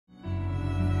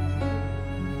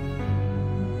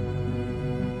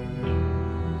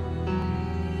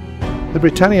The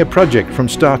Britannia project from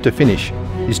start to finish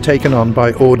is taken on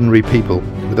by ordinary people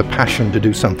with a passion to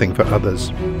do something for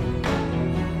others.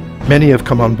 Many have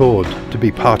come on board to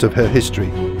be part of her history,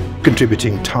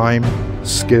 contributing time,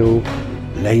 skill,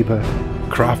 labour,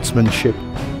 craftsmanship,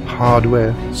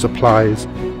 hardware, supplies,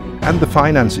 and the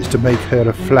finances to make her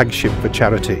a flagship for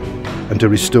charity and to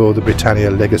restore the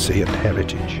Britannia legacy and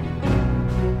heritage.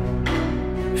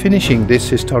 Finishing this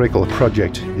historical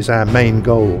project is our main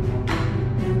goal,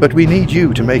 but we need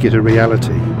you to make it a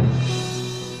reality.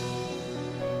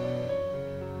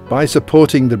 By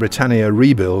supporting the Britannia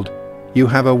rebuild, you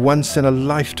have a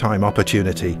once-in-a-lifetime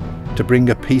opportunity to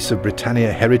bring a piece of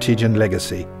Britannia heritage and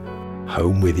legacy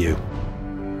home with you.